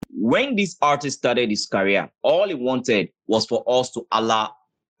When this artist started his career, all he wanted was for us to holla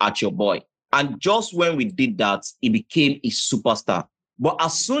at your boy. And just when we did that, he became a superstar. But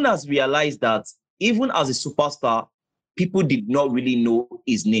as soon as we realized that even as a superstar, people did not really know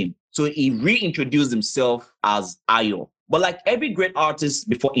his name. So he reintroduced himself as Ayo. But like every great artist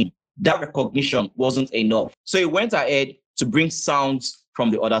before him, that recognition wasn't enough. So he went ahead to bring sounds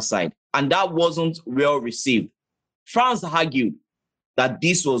from the other side. And that wasn't well received. Franz argued that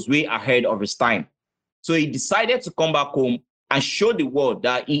this was way ahead of his time. So he decided to come back home and show the world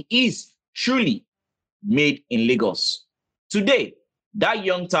that he is truly made in Lagos. Today, that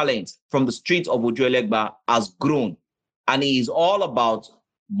young talent from the streets of Ojuelegba has grown, and he is all about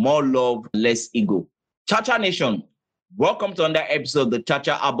more love, less ego. Cha-Cha Nation, welcome to another episode of the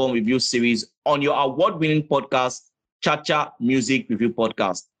Cha-Cha Album Review Series on your award-winning podcast, Cha-Cha Music Review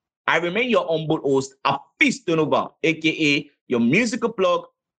Podcast. I remain your humble host, Afis Tonova, aka your musical plug,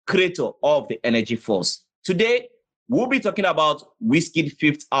 creator of the Energy Force. Today, we'll be talking about Wizkid's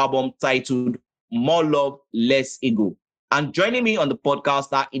fifth album titled More Love, Less Ego. And joining me on the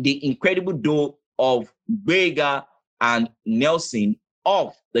podcast are the incredible duo of Bega and Nelson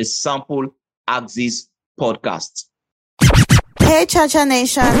of the Sample Axis podcast. Hey, Cha-Cha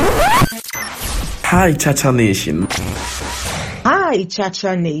Nation. Hi, Cha-Cha Nation. Hi,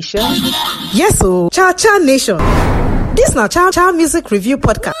 Cha-Cha Nation. Yes, so Cha-Cha Nation. This na Cha-Cha Music Review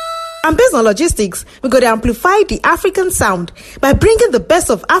Podcast. And based on logistics, we go to amplify the African sound by bringing the best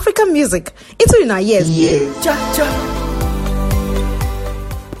of African music into your ears. Yeah. Cha-Cha.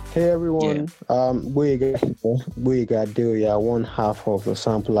 Hey everyone, Boyega Delia, one half of the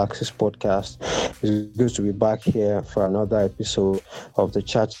Sample Access podcast. It's good to be back here for another episode of the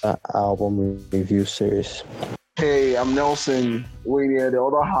Cha-Cha album review series. Hey, I'm Nelson, the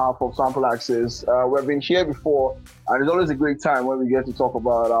other half of Sample Access. We've been here before, and it's always a great time when we get to talk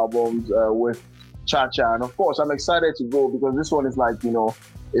about albums with Cha-Cha. And of course, I'm excited to go because this one is like, a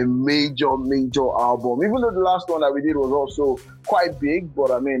major album. Even though the last one that we did was also quite big,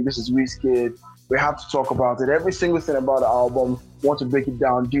 but I mean, this is Wizkid. We have to talk about it. Every single thing about the album, want to break it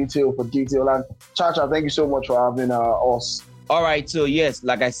down detail for detail. And Cha-Cha, thank you so much for having us. All right, so yes,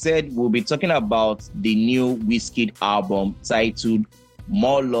 like I said, we'll be talking about the new Wizkid album titled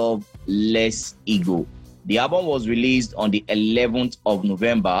More Love, Less Ego. The album was released on the 11th of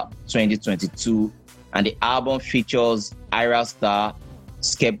November, 2022, and the album features Ira Star,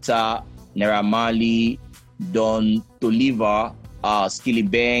 Skepta, Naira Marley, Don Toliver, Skilly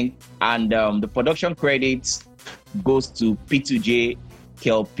Bang, and the production credits goes to P2J,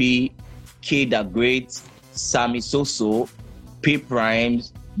 Kel-P, K Da Great, Sammy Soso, P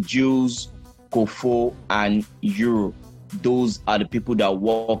Primes, Jules, Kofo, and Euro. Those are the people that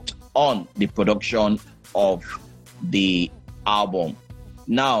worked on the production of the album.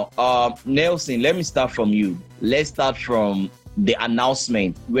 Now, Nelson, let me start from you. Let's start from the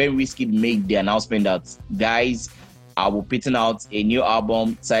announcement, when Wizkid made the announcement that, guys, I will be putting out a new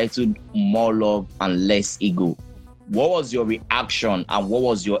album titled More Love and Less Ego. What was your reaction and what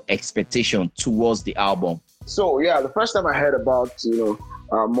was your expectation towards the album? So, yeah, the first time I heard about,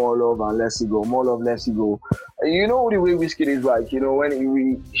 More Love and Less Ego, More Love, Less Ego, you know the way Wizkid is like,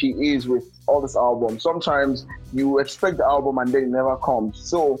 when he is with all this album, sometimes you expect the album and then it never comes.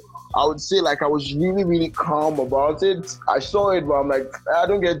 So I would say like I was really, really calm about it. I saw it, but I'm like, I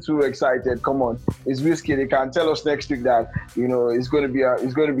don't get too excited. Come on, it's Wizkid. He can tell us next week that it's going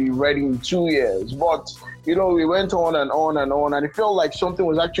to be ready in 2 years. But we went on and on and on, and it felt like something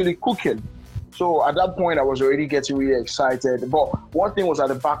was actually cooking. So at that point, I was already getting really excited. But one thing was at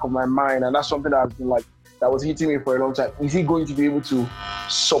the back of my mind, and that's something that has been that was hitting me for a long time. Is he going to be able to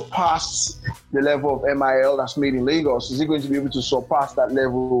surpass the level of MIL that's made in Lagos? Is he going to be able to surpass that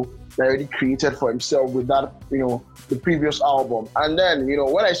level that he already created for himself with that, the previous album? And then,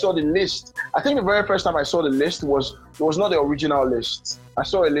 when I saw the list, I think the very first time I saw the list it was not the original list. I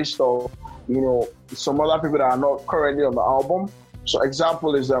saw a list of, some other people that are not currently on the album. So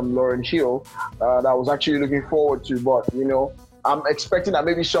example is Lauryn Hill that I was actually looking forward to, but I'm expecting that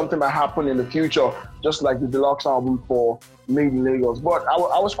maybe something might happen in the future, just like the deluxe album for Made in Lagos. But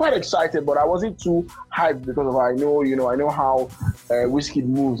I was quite excited, but I wasn't too hyped because of I know how Wizkid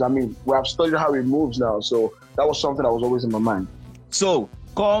moves. I mean, we have studied how he moves now, so that was something that was always in my mind. So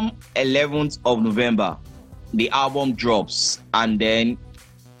come 11th of November, the album drops, and then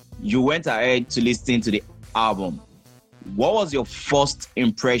you went ahead to listen to the album. What was your first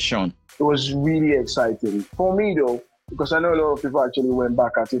impression? It was really exciting. For me, though, because I know a lot of people actually went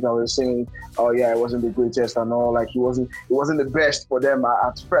back at it and were saying, oh yeah, it wasn't the greatest and all, like it wasn't the best for them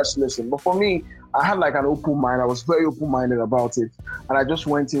at first listen. But for me, I had like an open mind. I was very open-minded about it, and I just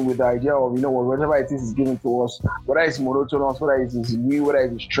went in with the idea of, whatever it is given to us, whether it's monotonous, whether it is new, whether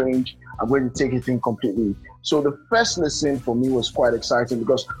it is strange, I'm going to take it in completely. So the first listen for me was quite exciting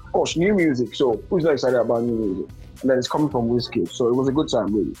because, of course, new music. So who's not excited about new music? And then it's coming from Wizkid. So it was a good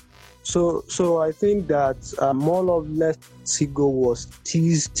time, really. So I think that More Love, Let's Go was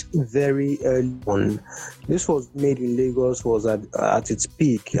teased very early on. This was made in Lagos, was at its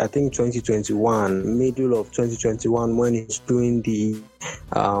peak, I think 2021, middle of 2021, when it's doing the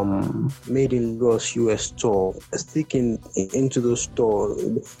Made in Lagos US tour, sticking into the store.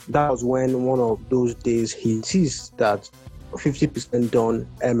 That was when one of those days he teased that 50% done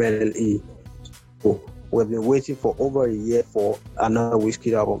MLE. So, we've been waiting for over a year for another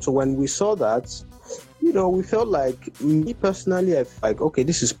Wizkid album. So when we saw that, we felt like, me personally, I felt like, okay,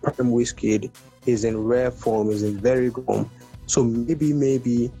 this is prime Wizkid. He's in rare form. He's in very good form. So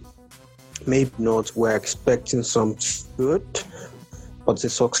maybe not. We're expecting some good, but a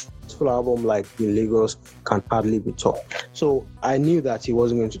successful album like in Lagos can hardly be topped. So I knew that he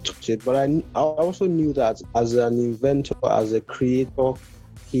wasn't going to touch it, but I also knew that as an inventor, as a creator,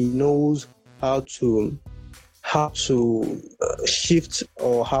 he knows how to shift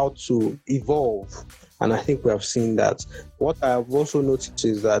or how to evolve, and I think we have seen that. What I have also noticed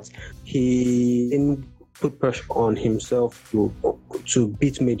is that he didn't put pressure on himself to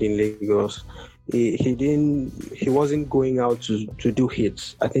beat Made in Lagos. He wasn't going out to do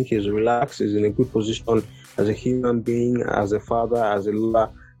hits. I think he's relaxed. He's in a good position as a human being, as a father, as a leader,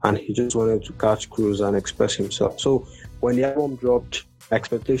 and he just wanted to catch cruise and express himself. So when the album dropped,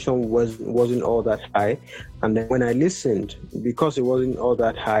 expectation wasn't all that high, and then when I listened, because it wasn't all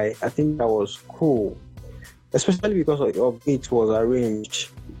that high, I think that was cool, especially because of it was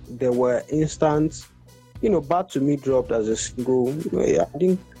arranged. There were instances, Bad to Me dropped as a single. I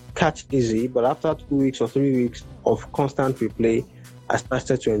didn't catch easy, but after 2 weeks or 3 weeks of constant replay, I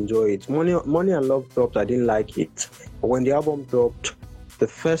started to enjoy it. Money and Love dropped, I didn't like it, but when the album dropped, the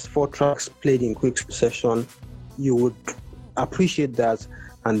first 4 tracks played in quick succession, you would appreciate that,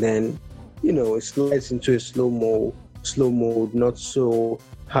 and then it slides into a slow mode, not so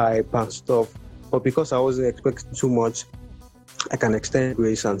hype and stuff. But because I wasn't expecting too much, I can extend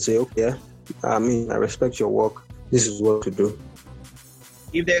grace and say, okay, I respect your work. This is what to do.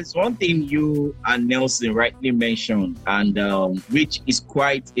 If there's one thing you and Nelson rightly mentioned, and which is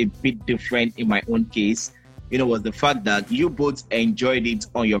quite a bit different in my own case, was the fact that you both enjoyed it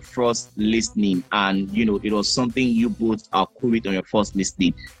on your first listening, and it was something you both are cool with on your first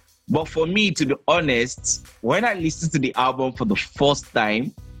listening. But for me, to be honest, when I listened to the album for the first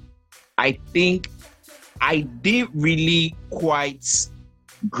time, I think I didn't really quite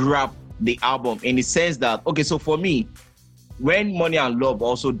grab the album, in the sense that, okay, so for me, when Money and Love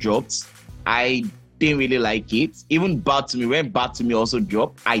also dropped, I didn't really like it. Even Bad to Me, when Bad to Me also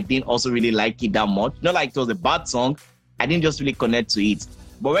dropped, I didn't also really like it that much. Not like it was a bad song, I didn't just really connect to it.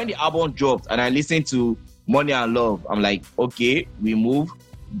 But when the album dropped and I listened to Money and Love, I'm like, okay, we move.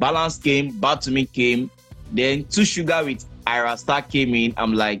 Balance came, Bad to Me came, then Too Sugar with Ira Star came in.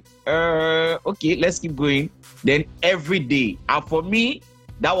 I'm like, okay, let's keep going. Then Everyday, and for me,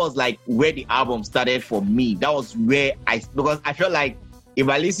 that was like where the album started for me. That was where because I felt like, if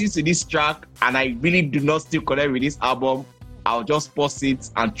I listen to this track and I really do not still connect with this album, I'll just pause it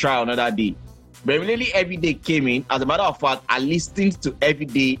and try another day. But immediately Everyday came in. As a matter of fact, I listened to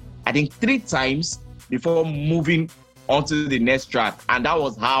Everyday, I think 3 times before moving on to the next track. And that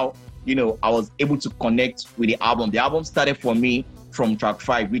was how, I was able to connect with the album. The album started for me from track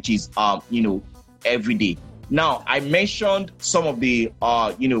 5, which is, Everyday. Now, I mentioned some of the,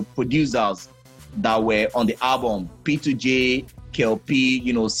 producers that were on the album, P2J,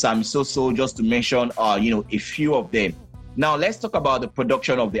 KLP, Sammy Soso, just to mention, a few of them. Now, let's talk about the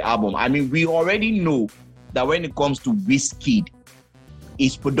production of the album. We already know that when it comes to Wizkid,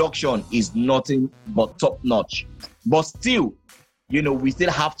 his production is nothing but top-notch. But still, we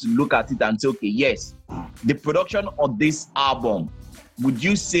still have to look at it and say, okay, yes, the production of this album, would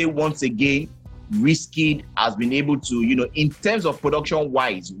you say once again, Wizkid has been able to, in terms of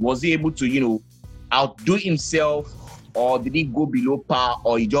production-wise, was he able to, outdo himself, or did he go below par,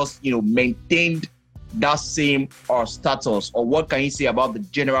 or he just, maintained that same status? Or what can you say about the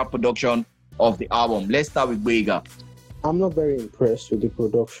general production of the album? Let's start with Boyega. I'm not very impressed with the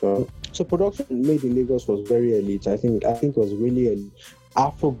production. So production Made in Lagos was very elite. I think it was really elite.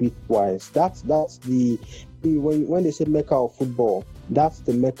 Afrobeat wise, that's the when they say Mecca of football, that's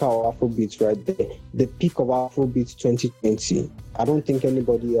the mecca of Afrobeats right there, the peak of Afrobeats 2020. I don't think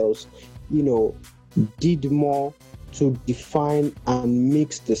anybody else, did more to define and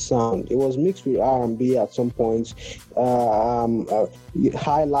mix the sound. It was mixed with R&B at some points.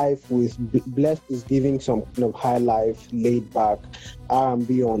 High life with Blessed is giving some kind of high life, laid back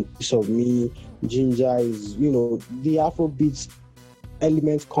R&B on Piece of Me. Ginger is, the Afrobeats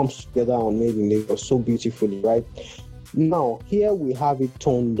elements comes together on Made in Lagos so beautifully, right? Now, here we have it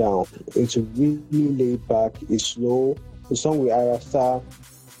toned down. It's really laid back, it's slow. The song with Ira Star,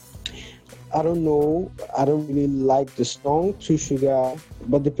 I don't know. I don't really like the song, Too Sugar,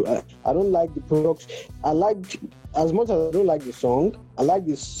 but I don't like the production. As much as I don't like the song, I like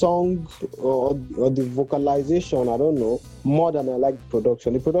the song or the vocalization, I don't know, more than I like the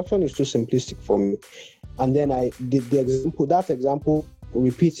production. The production is too simplistic for me. And then that example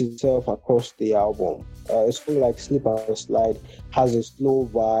repeats itself across the album. It's kind of like Slip and Slide, has a slow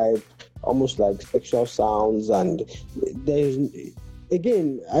vibe, almost like sexual sounds, and there's...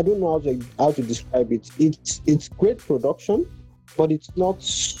 Again, I don't know how to describe it. It's great production, but it's not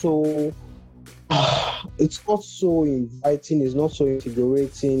so inviting. It's not so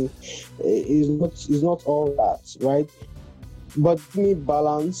invigorating. It's not all that, right? But give me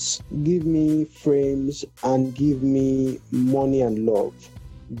balance, give me frames, and give me money and love.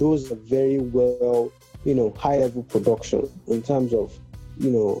 Those are very well, high level production in terms of,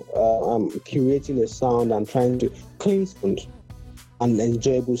 curating a sound and trying to clean sound. An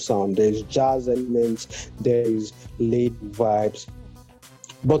enjoyable sound. There's jazz elements, there is laid vibes,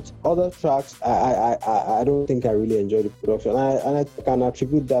 but other tracks I don't think I really enjoy the production, and I can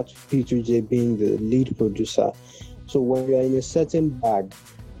attribute that to P2J being the lead producer. So when you're in a certain bag,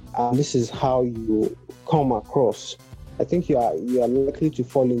 and this is how you come across, I think you are likely to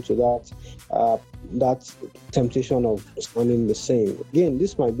fall into that temptation of sounding the same. Again,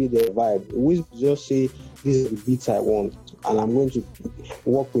 this might be the vibe. We just say this is the beats I want, and I'm going to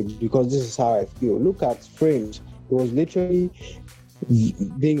work with it because this is how I feel. Look at Frames. It was literally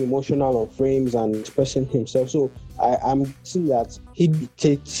being emotional on Frames and expressing himself. So I'm seeing that he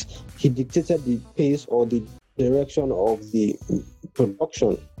dictated the pace or the direction of the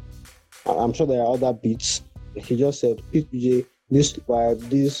production. I'm sure there are other beats. He just said, P2J, this vibe,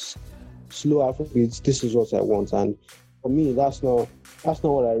 this slow Afro beats, this is what I want. And for me, that's not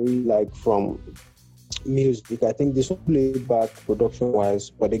what I really like from music. I think this will play back production wise,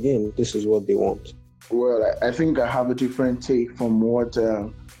 but again, this is what they want. Well, I think I have a different take from what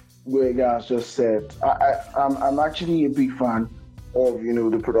Guega just said. I'm actually a big fan of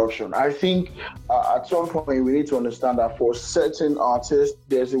the production. I think at some point we need to understand that for certain artists,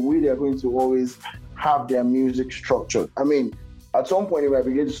 there's a way they're going to always have their music structured. I mean, at some point it might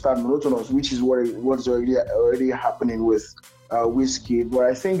begin to start monotonous, which is what's already happening with Wizkid. But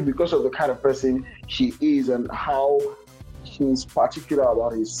I think because of the kind of person he is and how he's particular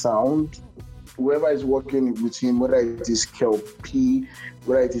about his sound, whoever is working with him, whether it is Kel-P,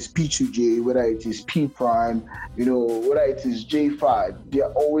 whether it is P2J, whether it is P Prime, whether it is J5, they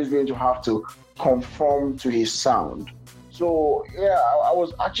are always going to have to conform to his sound. So yeah, I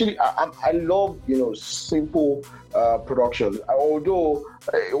was actually I love simple production. Although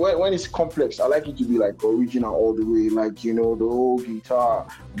when it's complex, I like it to be like original all the way, like the whole guitar,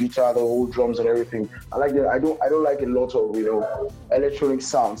 the whole drums and everything. I like that. I don't like a lot of electronic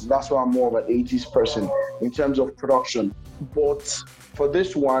sounds. That's why I'm more of an 80s person in terms of production. But for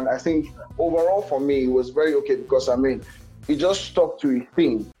this one, I think overall for me it was very okay because it just stuck to a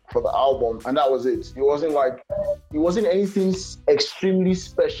theme for the album, and that was it. It wasn't anything extremely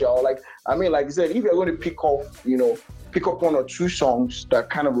special. Like I said, if you're going to pick up one or two songs that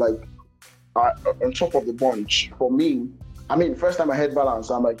kind of like are on top of the bunch, for me, first time I heard Balance,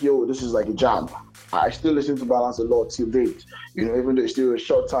 I'm like, yo, this is like a jam. I still listen to Balance a lot till date, even though it's still a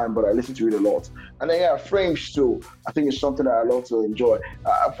short time, but I listen to it a lot. And then Frames too, I think it's something that I love to enjoy.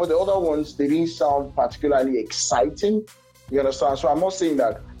 For the other ones, they didn't sound particularly exciting. You understand? So I'm not saying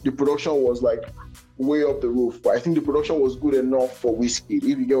that the production was like way up the roof, but I think the production was good enough for Wizkid,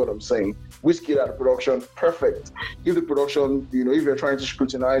 if you get what I'm saying. Wizkid had the production perfect. If the production, if you're trying to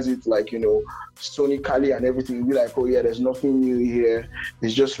scrutinize it like, sonically and everything, you'll be like, oh yeah, there's nothing new here.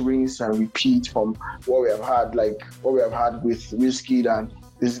 It's just rinse and repeat from what we have had with Wizkid and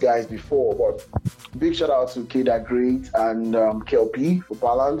these guys before. But big shout out to Keda Great and Kel-P for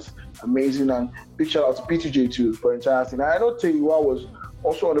Balance. Amazing. And big shout out to P2J too for entire thing. And I know Teyiwa was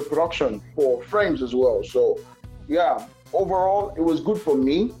also on the production for Frames as well. So yeah, overall it was good for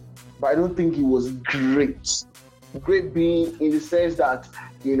me, but I don't think it was great. Great being in the sense that,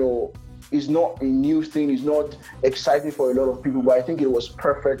 is not a new thing. It's not exciting for a lot of people, but I think it was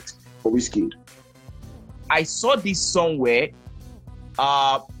perfect for Wizkid. I saw this somewhere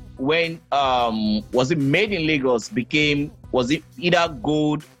when was it Made in Lagos was it either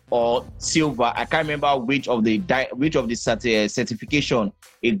gold or silver? I can't remember which of the certification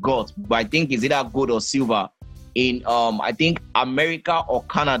it got, but I think it's either gold or silver in I think America or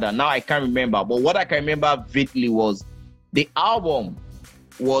Canada. Now I can't remember, but what I can remember vividly was the album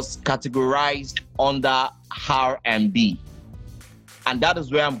was categorized under R&B, and that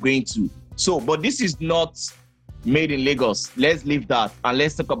is where I'm going to. So, but this is not Made in Lagos. Let's leave that and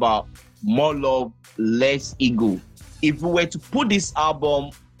let's talk about More Love, Less Ego. If we were to put this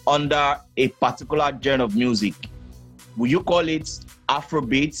album under a particular genre of music, will you call it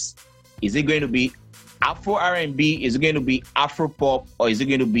Afrobeats? Is it going to be Afro R&B? Is it going to be Afro pop, or is it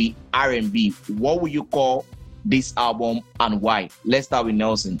going to be R&B? What would you call this album and why? Let's start with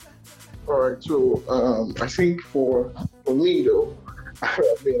Nelson. All right, so I think for me though,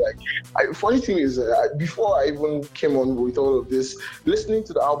 I mean, funny thing is, before I even came on with all of this, listening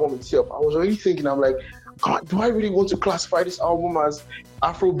to the album itself, I was already thinking, I'm like, God, do I really want to classify this album as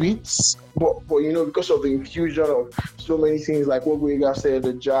Afrobeats? But because of the infusion of so many things, like what Gwega said,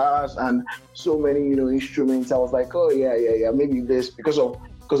 the jazz and so many, instruments, I was like, oh yeah, maybe this, because of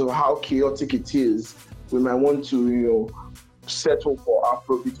how chaotic it is, we might want to, settle for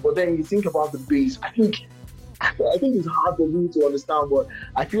Afrobeats. But then you think about the bass, I think it's hard for me to understand, but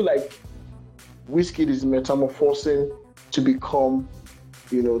I feel like Wizkid is metamorphosing to become,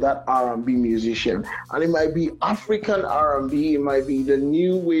 that R&B musician. And it might be African R&B, it might be the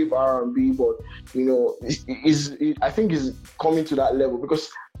new wave R&B, but, I think it's coming to that level,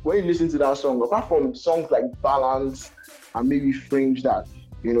 because when you listen to that song, apart from songs like Balance and maybe Fringe that,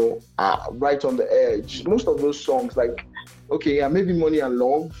 are right on the edge, most of those songs, like, okay, yeah, maybe Money and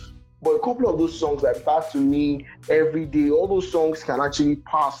Love, but a couple of those songs like Back to Me, Every Day, all those songs can actually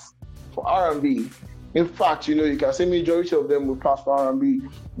pass for R&B. In fact, you can say majority of them will pass for R&B,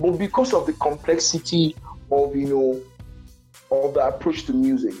 but because of the complexity of, of the approach to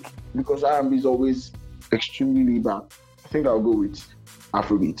music, because R&B is always extremely laid back, I think I'll go with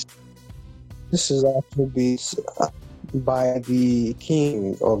Afrobeats. This is Afrobeats by the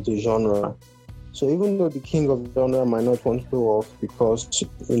king of the genre. So even though the king of the genre might not want to go off because,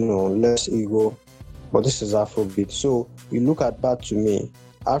 less ego, but this is Afrobeat. So you look at Bad to Me,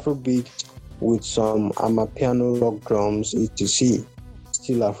 Afrobeat with some amapiano, rock drums, etc.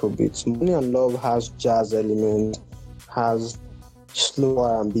 Still Afrobeat. Money and Love has jazz elements, has slow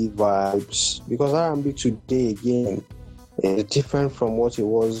R&B vibes, because R&B today, again, is different from what it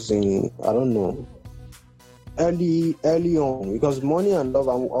was in, early on, because Money and Love,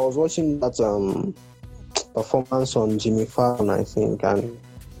 I was watching that performance on Jimmy Fallon, I think, and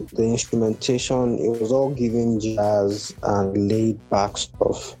the instrumentation, it was all giving jazz and laid back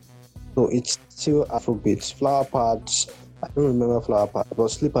stuff. So it's still Afrobeats. Flower Pots, I don't remember Flower Pots, but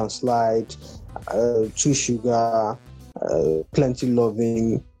Slip and Slide, Too Sugar, Plenty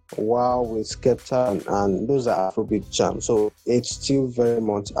Loving, Wow with Skepta, and those are Afrobeat jams. So it's still very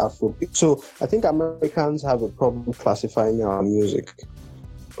much Afrobeat. So I think Americans have a problem classifying our music.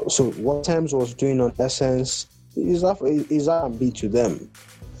 So what Tems was doing on Essence is R&B to them.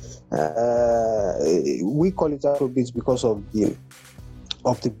 We call it Afrobeats because of the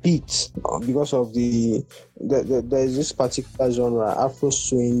beats, because of there's this particular genre, Afro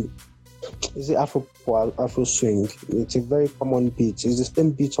swing. Is it Afro swing? It's a very common beat. It's the same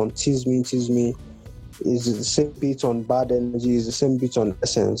beat on Tease Me. It's the same beat on Bad Energy. It's the same beat on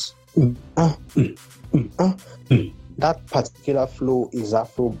Essence. That particular flow is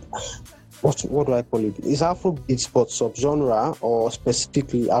Afro. What do I call it? It's Afro beats, but subgenre or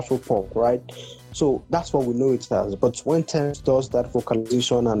specifically Afro pop, right? So that's what we know it as. But when Tems does that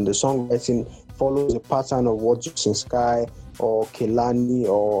vocalization and the songwriting follows the pattern of what Justin Sky or Kehlani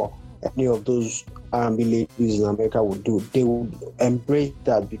or any of those R&B ladies in America would do, they would embrace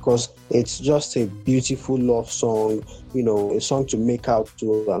that because it's just a beautiful love song, a song to make out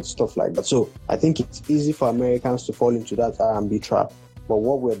to and stuff like that. So I think it's easy for Americans to fall into that R&B trap. But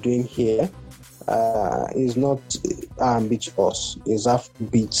what we're doing here is not R&B to us, it's Afro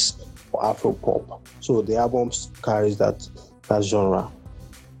beats or Afro pop. So the album carries that genre.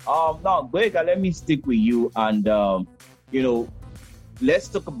 Now, Gwega, let me stick with you and let's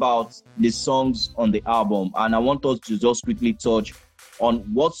talk about the songs on the album. And I want us to just quickly touch on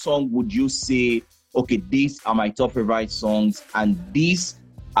what song would you say, okay, these are my top favorite songs, and these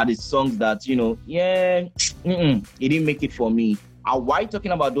are the songs that, it didn't make it for me. And why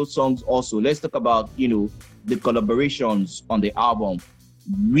talking about those songs also, let's talk about, the collaborations on the album.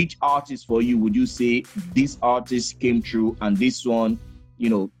 which artist for you would you say this artist came through and this one,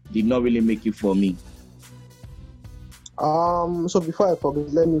 did not really make it for me? So before I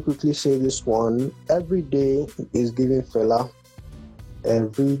forget, let me quickly say this one. Every Day is giving Fela.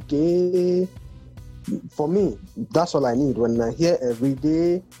 Every day. For me, that's all I need. When I hear Every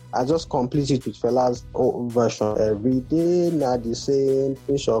Day, I just complete it with Fela's old version. Every day, not the same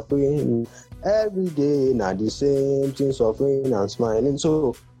thing, suffering. Every day, not the same thing, suffering and smiling.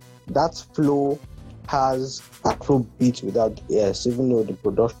 So that flow has Afrobeat without the S, even though the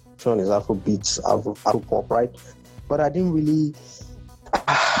production is Afrobeats, Afropop, right? But I didn't really.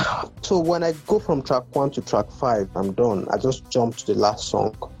 So when I go from track 1 to track 5, I'm done. I just jump to the last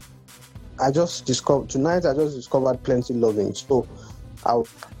song. I just discovered Plenty Loving. So I'll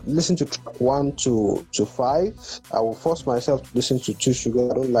listen to track 1 to 5. I will force myself to listen to Two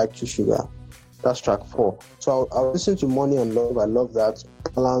Sugar. I don't like Two Sugar. That's track 4. So I'll listen to Money and Love. I love that.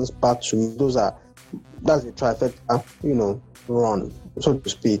 Balance, Back to Me. That's the trifecta, run, so to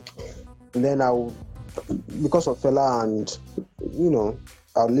speak. And then because of Fela and,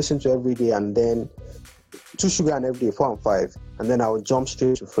 I'll listen to Every Day and then Two Sugar and Every Day, 4 and 5. And then I'll jump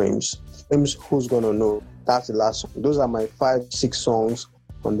straight to Frames. Frames, Who's Gonna Know? That's the last song. Those are my 5-6 songs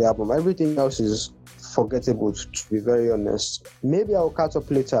on the album. Everything else is forgettable, to be very honest. Maybe I'll catch up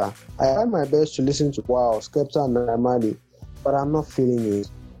later. I try my best to listen to Skepta and Naimali, but I'm not feeling it.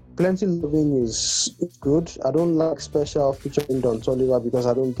 Plenty Loving is good. I don't like Special featuring Don Toliver because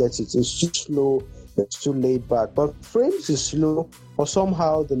I don't get it. It's too slow. It's too laid back. But Frames is slow, but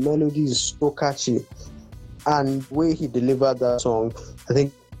somehow the melody is so catchy. And the way he delivered that song, I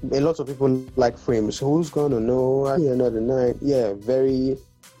think a lot of people like Frames. Who's Gonna Know? Another Night. Yeah, very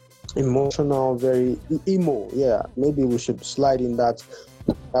emotional, very emo. Yeah, maybe we should slide in that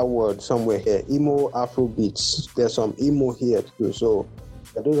word somewhere here. Emo Afrobeats. There's some emo here too. So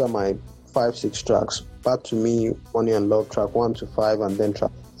those are my 5-6 tracks. Back to Me, Money and Love, track 1 to 5, and then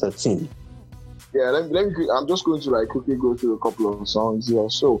track 13. Yeah, I'm just going to quickly go through a couple of songs here.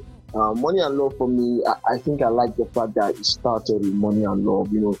 So, Money and Love for me, I think I like the fact that it started with Money and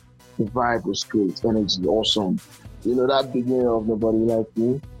Love. The vibe was great, energy, awesome. That beginning of Nobody Like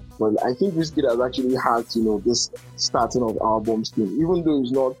Me. But I think Wizkid has actually had, this starting of albums thing. Even though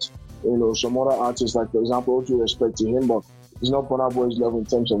it's not, some other artists, like, for example, all due respect to him, but it's not Burna Boy's level in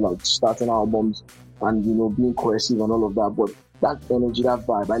terms of starting albums and, being cohesive and all of that. But that energy, that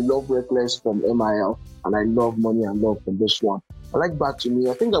vibe. I love Reckless from MIL and I love Money and Love from this one. I like Back to Me.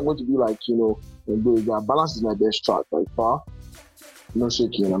 I think I'm going to be Balance is my best track by far. No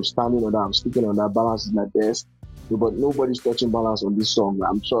shaking. I'm standing on that. I'm sticking on that. Balance is my best. But nobody's touching Balance on this song.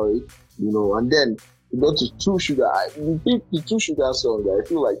 I'm sorry. And then we go to Two Sugar. The Two Sugar song, I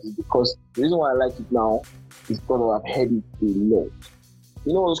feel like it's because the reason why I like it now is because I've heard it a lot.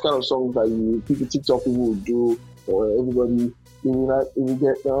 Those kind of songs that TikTok people will do, or everybody, if you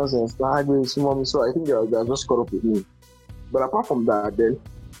get nonsense, so I think they're just caught up with me. But apart from that, then,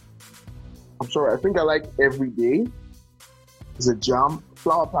 I'm sorry, I think I like Every Day. It's a jam.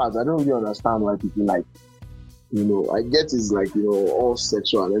 Flower Pads, I don't really understand why people like it. I get it's all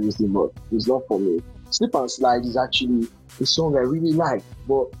sexual and everything, but it's not for me. Slip and Slide is actually a song I really like,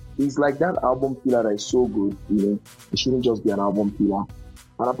 but it's like that album filler that is so good, it shouldn't just be an album filler.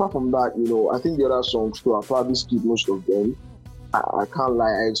 And apart from that, I think the other songs too, I probably skip most of them. I can't lie,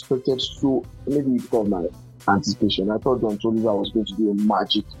 I expected maybe because of my anticipation. I thought Don Toliver was going to do a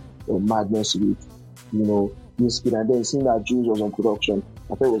magic or madness with, Wizkid, and then seeing that Jules was on production,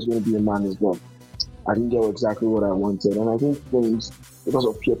 I thought it was going to be a man as well. I didn't get exactly what I wanted, and I think things because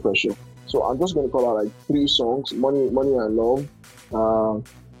of peer pressure. So I'm just going to call out 3 songs: Money and Love,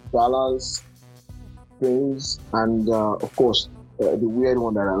 Balance, Things, and of course the weird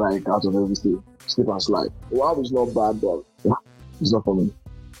one that I like out of everything, Slip and Slide. Wow, is not bad, but it's not for me.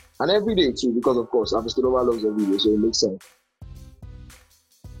 And Every Day too, because of course Avestinova loves Every Day, so it makes sense.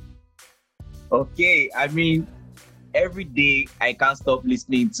 Okay, I mean, every day I can't stop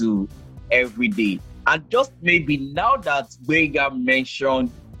listening to Every Day. And just maybe now that Gbega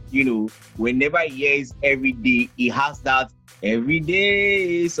mentioned, whenever he hears Every Day, he has that every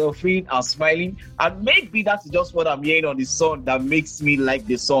day suffering and smiling. And maybe that's just what I'm hearing on the song that makes me like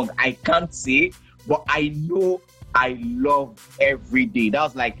the song. I can't say, but I know I love Every Day. That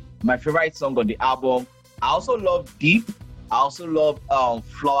was my favorite song on the album. I also love Deep. I also love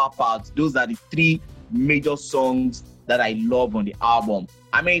Flower Pads. Those are the 3 major songs that I love on the album.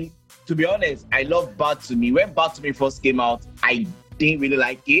 I mean, to be honest, I love Bad to Me. When Bad to Me first came out, I didn't really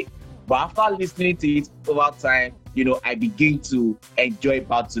like it. But after listening to it over time, I begin to enjoy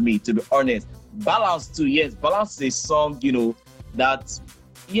Bad to Me, to be honest. Balance too, yes. Balance is a song, that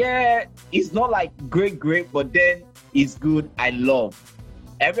yeah, it's not like great, but then it's good. I love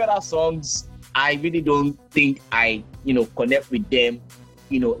every other songs. I really don't think I, connect with them,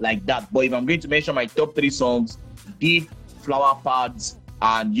 like that. But if I'm going to mention my top 3 songs, Deep, Flower Pads,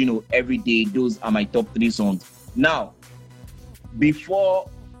 and Every Day, those are my top 3 songs. Now, before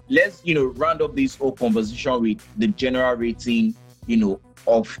let's round up this whole conversation with the general rating,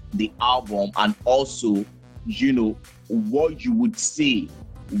 of the album, and also, what you would say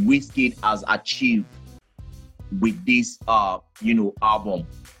Wizkid has achieved with this album.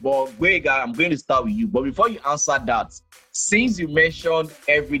 But Gwega, I'm going to start with you. But before you answer that, since you mentioned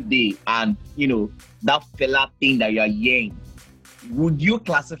Every Day and that fella thing that you are hearing, would you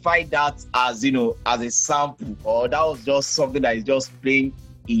classify that as as a sample, or that was just something that is just playing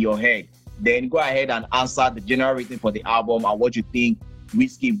in your head? Then go ahead and answer the general rating for the album and what you think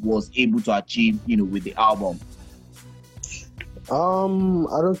Wizkid was able to achieve with the album. I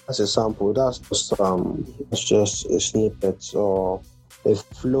don't think that's a sample. That's just a snippet or a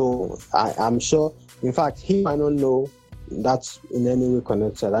flow. I'm sure. In fact, he might not know that's in any way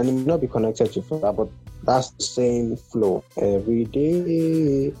connected, and it may not be connected to that, but that's the same flow every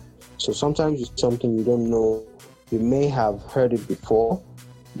day. So sometimes it's something you don't know. You may have heard it before,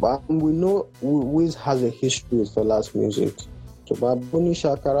 but we know Wiz has a history with Fela's music. So Babuni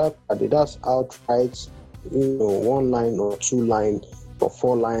Shakara, that's outright, 1 line or 2 line or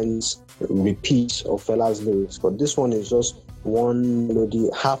 4 lines repeats of Fela's lyrics. But this one is just one melody,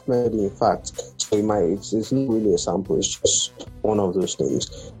 half melody, in fact. So it's not really a sample. It's just one of those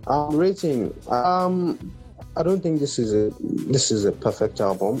things. Rating. I don't think this is a perfect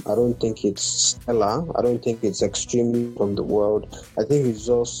album. I don't think it's stellar. I don't think it's extremely from the world. I think it's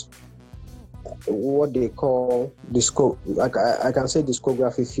just what they call I can say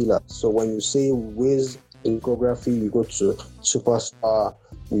discography filler. So when you say Wiz discography, you go to Superstar,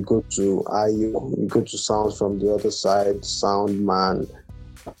 you go to IU, you go to Sounds from the Other Side, Sound Man,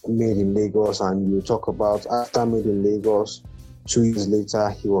 Made in Lagos, and you talk about after Made in Lagos, 2 years later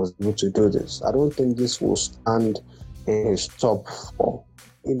he was able to do this. I don't think this will stand in his top 4.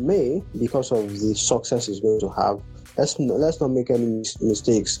 It may, because of the success he's going to have. Let's not make any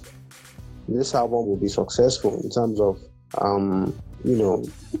mistakes. This album will be successful in terms of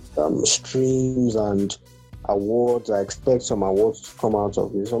streams and awards. I expect some awards to come out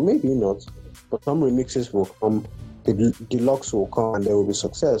of this, or maybe not, but some remixes will come, the deluxe will come, and there will be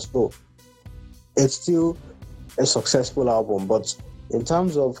success. So it's still a successful album, but in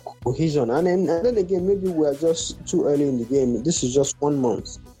terms of cohesion, and then again, maybe we're just too early in the game. This is just 1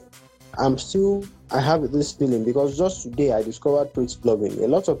 month. I have this feeling because just today I discovered Pretty Loving. A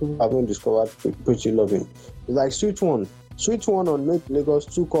lot of people haven't discovered Pretty Loving. It's like Sweet One. Sweet One on Made in Lagos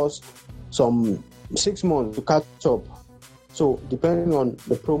took us some 6 months to catch up. So depending on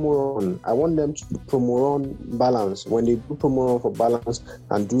the promo run, I want them to promo run balance. When they do promo run for balance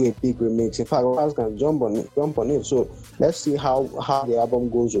and do a big remix, in fact, guys can jump on it. So let's see how the album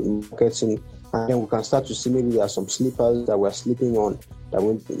goes with marketing, and then we can start to see maybe there are some sleepers that we're sleeping on that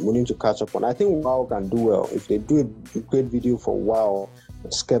we need to catch up on. I think WoW can do well if they do a great video for WoW.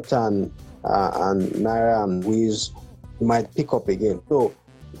 Skepta and Naira and Wiz might pick up again. So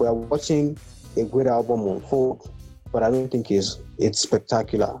we're watching a great album unfold, but I don't think it's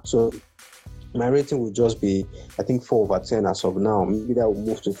spectacular. So my rating will just be, I think, 4/10 as of now. Maybe that will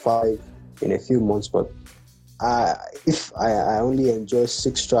move to 5 in a few months, but if I only enjoy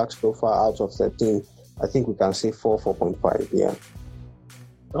 6 tracks so far out of 13, I think we can say 4.5. Yeah.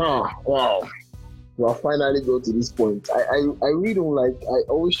 Oh, wow. Well, finally go to this point. I really don't like, I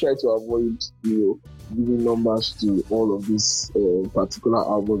always try to avoid, giving numbers to all of these particular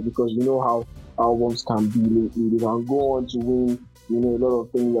albums, because you know how albums can be lately. They can go on to win, a lot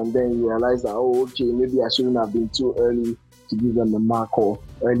of things, and then you realize that, maybe I shouldn't have been too early to give them the mark or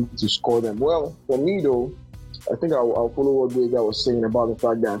early to score them. Well, for me though, I think I'll follow what Gwega was saying about the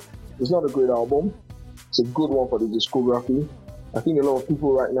fact that it's not a great album. It's a good one for the discography. I think a lot of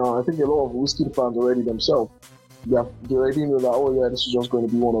people right now, a lot of Wizkid fans already themselves, they already know that, this is just going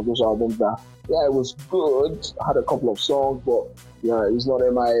to be one of those albums that, it was good, had a couple of songs, but it's not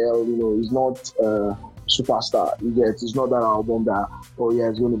MIL, it's not Superstar. It's not that album that,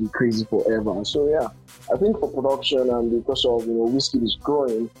 it's going to be crazy forever. So I think for production, and because of, Wizkid is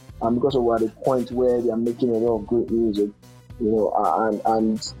growing, and because of we're at a point where they are making a lot of great music,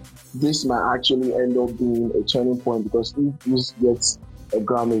 and this might actually end up being a turning point, because if this gets a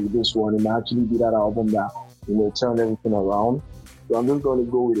Grammy with this one, it might actually be that album that, turned everything around. So I'm just going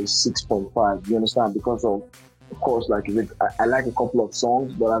to go with a 6.5. You understand? Because of course, I like a couple of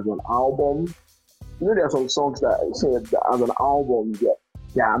songs, but as an album, there are some songs that say that as an album,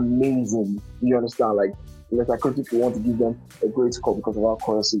 they're amazing. You understand? Like critics want to give them a great score because of our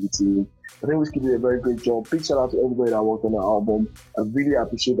creativity. I think Wizkid did a very great job. Big shout out to everybody that worked on the album. I really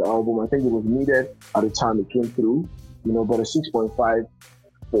appreciate the album. I think it was needed at the time it came through, but a 6.5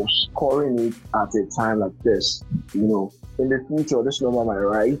 for scoring it at a time like this, in the future, this number might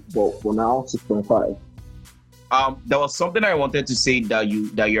rise, but for now, 6.5. There was something I wanted to say that you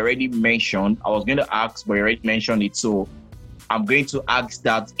already mentioned. I was going to ask, but you already mentioned it. So I'm going to ask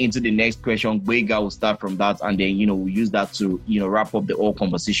that into the next question. Gbega will start from that, and then, we'll use that to, wrap up the whole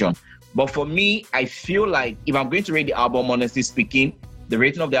conversation. But for me, I feel like if I'm going to rate the album, honestly speaking, the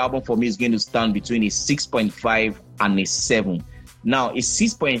rating of the album for me is going to stand between a 6.5 and a 7. Now, a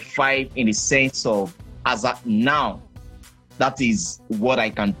 6.5 in the sense of, as at now, that is what I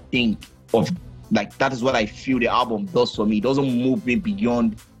can think of. Like, that is what I feel the album does for me. It doesn't move me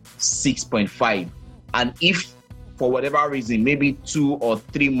beyond 6.5. And if, for whatever reason, maybe 2 or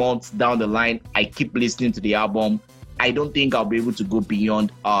 3 months down the line, I keep listening to the album, I don't think I'll be able to go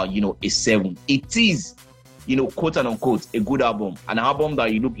beyond, a 7. It is, quote and unquote, a good album. An album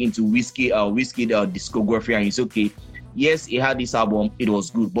that you look into Wizkid discography and you say, okay, yes, he had this album, it was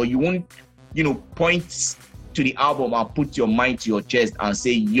good. But you won't, point to the album and put your mind to your chest and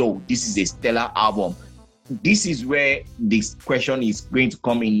say, yo, this is a stellar album. This is where this question is going to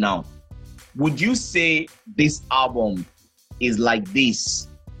come in now. Would you say this album is like this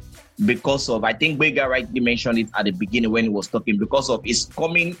because of, I think Gbega rightly mentioned it at the beginning when he was talking, because of it's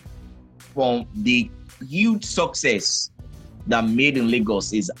coming from the huge success that Made in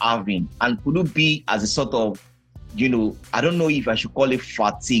Lagos is having? And could it be as a sort of, I don't know if I should call it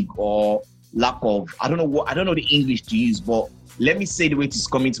fatigue or lack of, I don't know the English to use, but let me say the way it is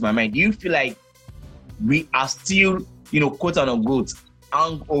coming to my mind. Do you feel like we are still, quote and unquote,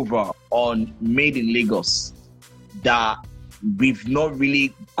 hangover on Made in Lagos, that we've not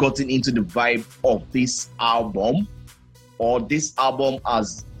really gotten into the vibe of this album, or this album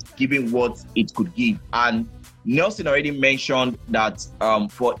has given what it could give? And Nelson already mentioned that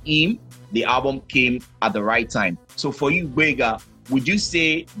for him, the album came at the right time. So for you, Gbega, would you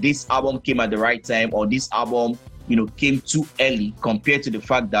say this album came at the right time, or this album, came too early compared to the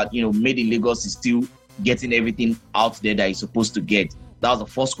fact that, Made in Lagos is still getting everything out there that it's supposed to get? That was the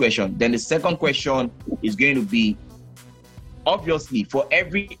first question. Then the second question is going to be, obviously, for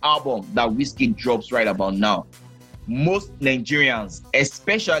every album that Wizkid drops right about now, most Nigerians,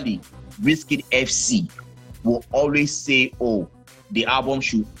 especially Wizkid FC, will always say, oh, the album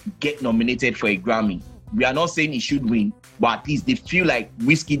should get nominated for a Grammy. We are not saying it should win, but at least they feel like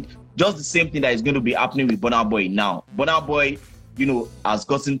Wizkid, just the same thing that is going to be happening with Burna Boy now. Burna Boy, has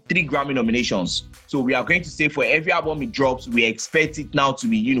gotten 3 Grammy nominations. So we are going to say for every album it drops, we expect it now to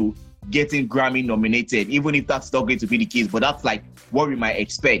be, getting Grammy nominated, even if that's not going to be the case, but that's like what we might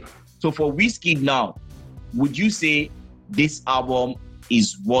expect. So for Wizkid now, would you say this album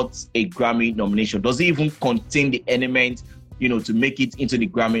is worth a Grammy nomination? Does it even contain the element, to make it into the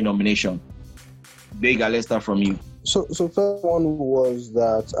Grammy nomination? Gbega, let's start from you. So first one was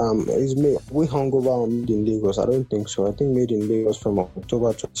that we hung over on Made in Lagos. I don't think so. I think Made in Lagos from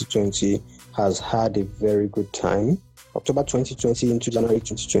October 2020 has had a very good time. October 2020 into January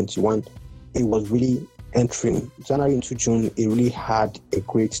 2021, it was really entering. January into June, it really had a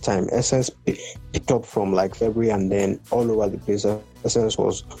great time. Essence picked up from like February, and then all over the place, Essence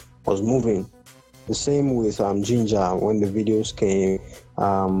was moving. The same with Ginger, when the videos came,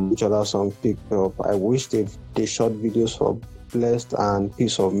 each other song picked up. I wish they shot videos for Blessed and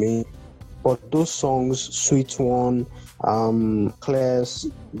Piece of Me. But those songs, Sweet One, Claire's,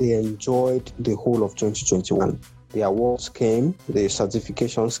 they enjoyed the whole of 2021. The awards came, the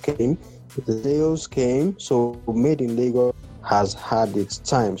certifications came, the sales came. So Made in Lagos has had its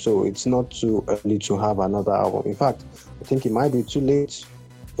time. So it's not too early to have another album. In fact, I think it might be too late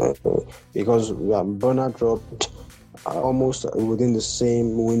because Burna dropped almost within the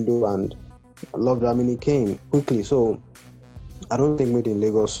same window, and Love Damini came quickly. So I don't think Made in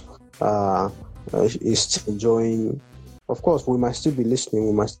Lagos is enjoying. Of course, we might still be listening.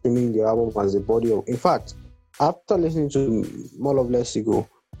 We might still mean the album as a body of. In fact, after listening to More Love Less Ego,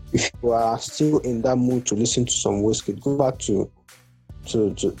 if you are still in that mood to listen to some Wizkid, go back to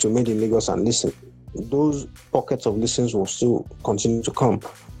Made in Lagos and listen. Those pockets of listens will still continue to come,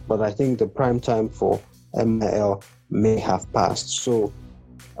 but I think the prime time for MIL may have passed. So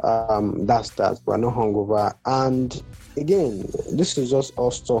that's that. We're not hungover. And again, this is just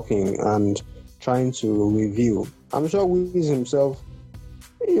us talking and trying to review. I'm sure Wiz himself,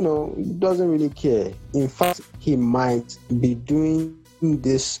 doesn't really care. In fact, he might be doing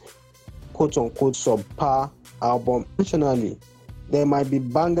this quote-unquote subpar album intentionally, there might be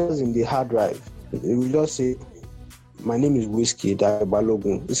bangers in the hard drive. He will just say, my name is Wizkid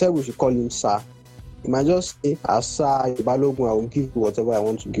Balogun. He said we should call him Sir. He might just say, as Sir Balogun, I will give you whatever I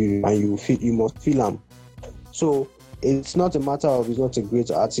want to give you, and you must feel him. So it's not a matter of he's not a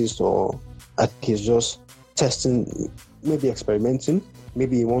great artist, or I think he's just testing, maybe experimenting.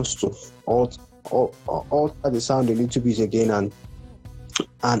 Maybe he wants to alter the sound a little bit again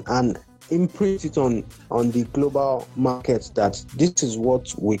and imprint it on the global market that this is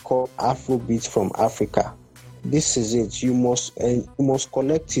what we call Afrobeat from Africa. This is it. You must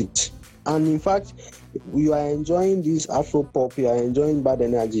collect it. And in fact, you are enjoying this Afro pop, you are enjoying Bad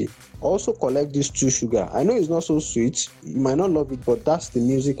Energy. Also collect this Too Sugar. I know it's not so sweet. You might not love it, but that's the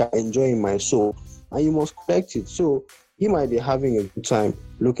music I enjoy in my soul. And you must collect it. So he might be having a good time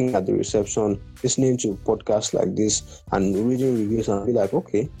looking at the reception, listening to podcasts like this, and reading reviews, and be like,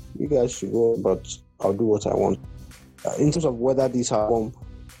 okay, you guys should go, but I'll do what I want. In terms of whether this album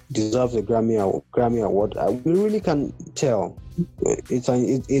deserves a Grammy award, we really can tell. It's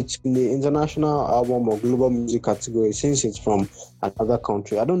in the international album or global music category since it's from another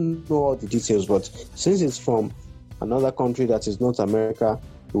country. I don't know all the details, but since it's from another country that is not America,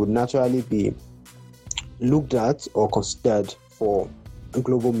 it would naturally be looked at or considered for a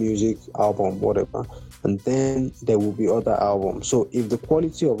global music album, whatever. And then there will be other albums. So if the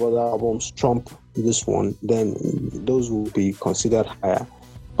quality of other albums trump this one, then those will be considered higher.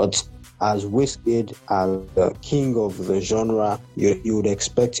 But as Wizkid, as the king of the genre, you would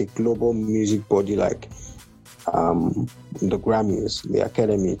expect a global music body like the Grammys, the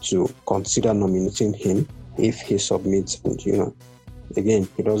Academy, to consider nominating him if he submits. And, again,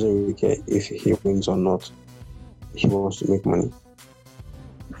 he doesn't really care if he wins or not. He wants to make money.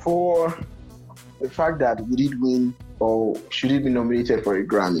 For the fact that we did win, or should he be nominated for a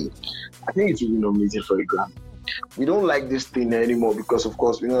Grammy, I think it should be nominated for a Grammy. We don't like this thing anymore because, of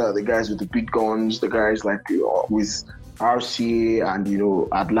course, we know that the guys with the big guns, the guys like with RCA and,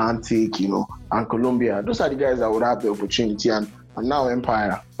 Atlantic, and Columbia, those are the guys that would have the opportunity, and now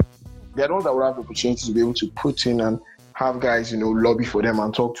Empire. They're the ones that would have the opportunity to be able to put in and have guys, lobby for them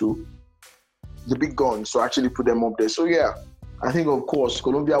and talk to the big guns to actually put them up there. So, yeah, I think, of course,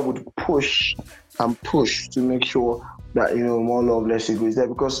 Columbia would push to make sure that, More Love, Less Ego is there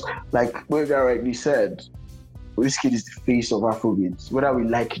because, like Wega rightly said, Wizkid is the face of Afrobeat, whether we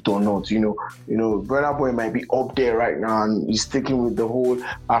like it or not. Burna Boy might be up there right now and he's sticking with the whole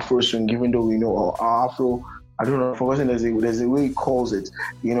Afro swing, even though we know Afro, I don't know, I've forgotten there's a way he calls it,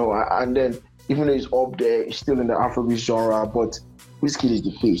 and then even though he's up there, he's still in the Afrobeat genre, but Wizkid is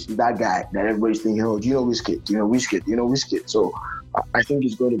the face, he's that guy that everybody's thinking, do you know Wizkid? Do you know Wizkid? Do you know Wizkid? So I think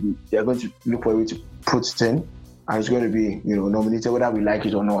they're going to look for a way to put it in. And it's going to be, nominated whether we like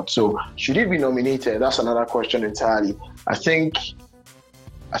it or not. So should it be nominated? That's another question entirely. I think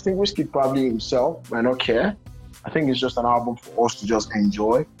Wizkid probably himself might not care. I think it's just an album for us to just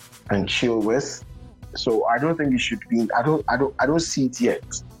enjoy and chill with. So I don't think it should be. I don't see it yet.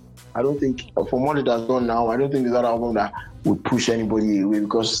 I don't think from what it has done now, I don't think it's that album that would push anybody away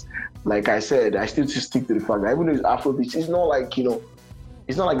because, like I said, I still stick to the fact that even though it's Afrobeat, it's not like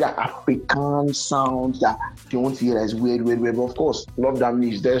it's not like that African sound that you want to hear as weird. But of course, Love Damn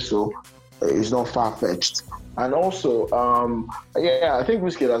is there, so it's not far-fetched. And also, I think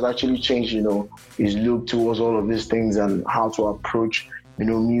Wizkid has actually changed, his look towards all of these things and how to approach,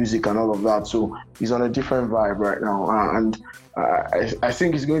 music and all of that. So he's on a different vibe right now. And I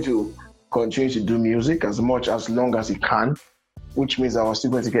think he's going to continue to do music as long as he can, which means I was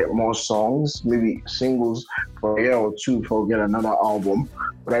still going to get more songs, maybe singles for a year or two before we get another album.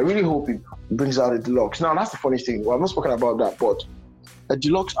 But I really hope it brings out a deluxe. Now, that's the funny thing. Well, I've not spoken about that, but a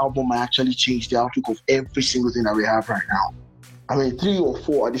deluxe album might actually change the outlook of every single thing that we have right now. I mean, 3 or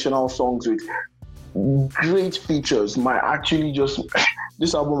 4 additional songs with great features might actually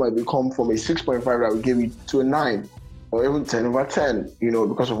this album might become from a 6.5 that we gave it to a 9 or even 10 over 10,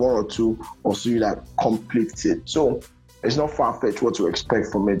 because of 1 or 2 or 3 that completes it. So it's not far-fetched what to expect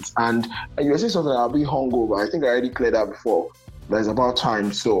from it. And you were saying something I'll be hungover. I think I already cleared that before. But it's about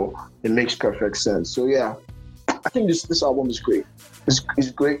time, so it makes perfect sense. So yeah, I think this album is great. It's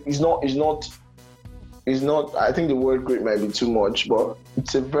great. It's not. I think the word "great" might be too much, but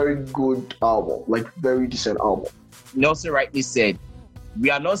it's a very good album, like very decent album. Nelson rightly said, we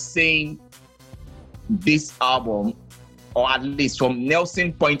are not saying this album, or at least from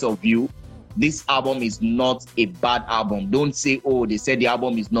Nelson's point of view, this album is not a bad album. Don't say, they said the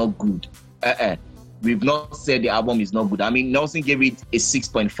album is not good. We've not said the album is not good. I mean, Nelson gave it a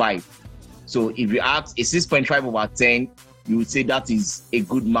 6.5. So if you ask a 6.5 over 10, you would say that is a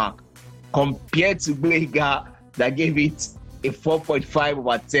good mark. Compared to Blega that gave it a 4.5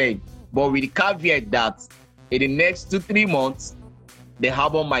 over 10. But with the caveat that in the next 2-3 months, the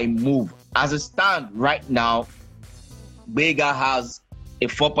album might move. As it stands right now, Gbega has a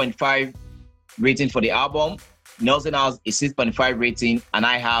 4.5 rating for the album. Nelson has a 6.5 rating, and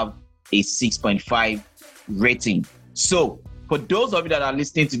I have a 6.5 rating. So, for those of you that are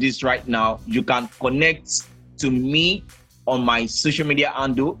listening to this right now, you can connect to me on my social media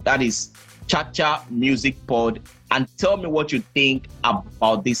handle, that is Chacha Music Pod, and tell me what you think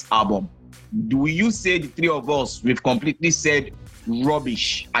about this album. Do you say the three of us, we've completely said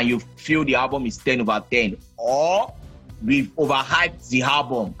rubbish and you feel the album is 10 over 10, or we've overhyped the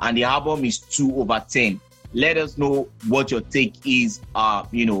album and the album is 2 over 10? Let us know what your take is, on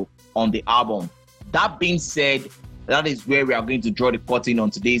the album. That being said, that is where we are going to draw the curtain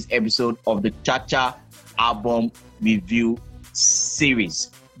on today's episode of the Chacha album review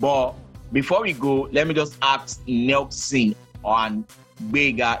series. But before we go, let me just ask Nelson and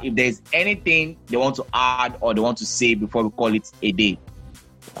Gbega if there's anything they want to add or they want to say before we call it a day.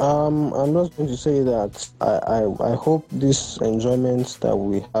 I'm just going to say that I hope this enjoyment that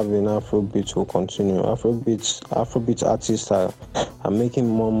we have in Afrobeat will continue. Afrobeat artists are making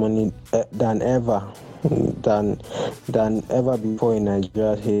more money than ever before in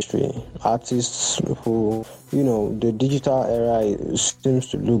Nigeria's history. Artists who, the digital era seems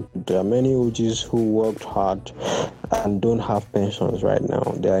to look. There are many OGs who worked hard and don't have pensions right now.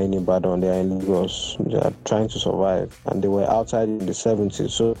 They are in Ibadan, they are in Lagos, they are trying to survive, and they were outside in the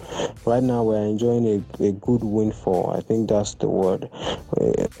 70s. So right now we're enjoying a good windfall. I think that's the word,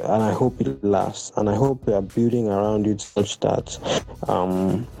 and I hope it lasts. And I hope we are building around it such that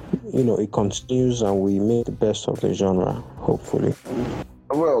it continues and we make the best of the genre, hopefully.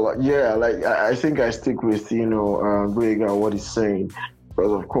 Well, yeah, I think I stick with, Gbega, what he's saying.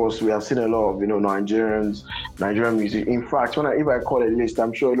 Because, of course, we have seen a lot of, Nigerian music. In fact, if I call a list,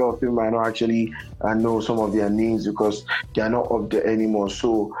 I'm sure a lot of people might not actually know some of their names because they are not up there anymore.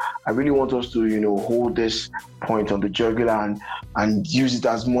 So I really want us to, hold this point on the jugular and use it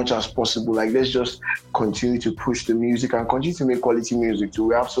as much as possible. Like, let's just continue to push the music and continue to make quality music too.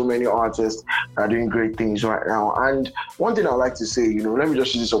 We have so many artists that are doing great things right now. And one thing I'd like to say, let me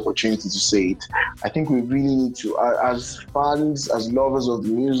just use this opportunity to say it. I think we really need to, as fans, as lovers of the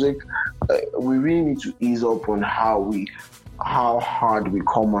music, we really need to ease up on how hard we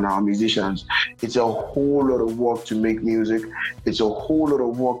come on our musicians. It's a whole lot of work to make music. It's a whole lot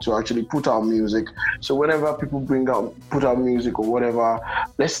of work to actually put out music. So whenever people put out music or whatever,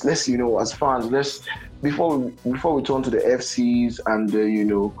 let's as fans, before we turn to the FCs and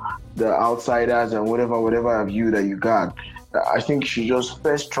the outsiders and whatever view that you got, I think you should just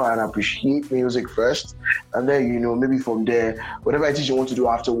first try and appreciate music first, and then maybe from there, whatever it is you want to do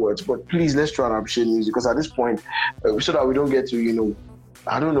afterwards. But please, let's try and appreciate music, because at this point, so that we don't get to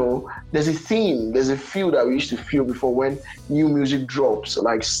I don't know, there's a theme, there's a feel that we used to feel before when new music drops,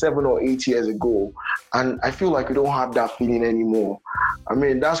 like 7 or 8 years ago, and I feel like we don't have that feeling anymore. I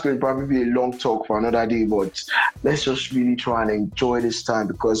mean, that's going to probably be a long talk for another day, but let's just really try and enjoy this time,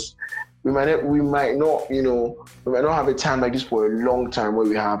 because we might not have a time like this for a long time where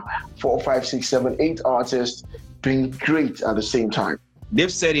we have 4, 5, 6, 7, 8 artists doing great at the same time.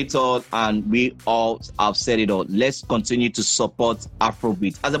 They've said it all, and we all have said it all. Let's continue to support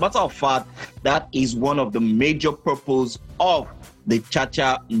Afrobeat. As a matter of fact, that is one of the major purposes of the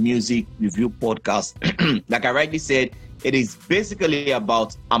Chacha Music Review podcast. Like I rightly said, it is basically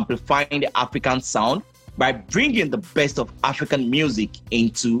about amplifying the African sound by bringing the best of African music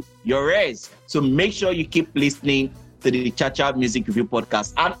into your ears. So make sure you keep listening to the Chacha Music Review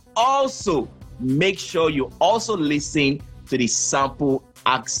podcast, and also make sure you also listen to the Sample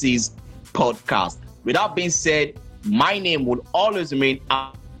Axis podcast. With that being said, my name will always remain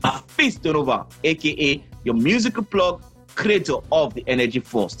Afeez Tonova, aka your musical plug, creator of the Energy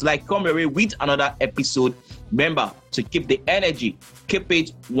Force. Till I come your way with another episode, remember to keep the energy, keep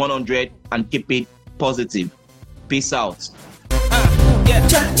it 100, and keep it positive. Peace out. Yeah,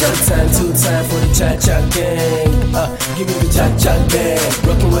 cha-cha time, 2 time for the cha-cha gang. Give me the cha-cha gang.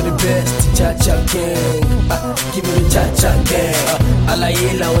 Rockin' with the best, cha-cha gang. Give me the cha-cha gang. Alaye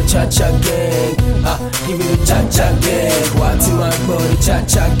lawa cha-cha gang. Give me the cha-cha gang. Wati my body,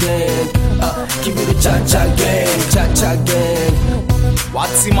 cha-cha gang. Give me the cha-cha gang, cha-cha gang.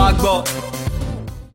 Wati my body.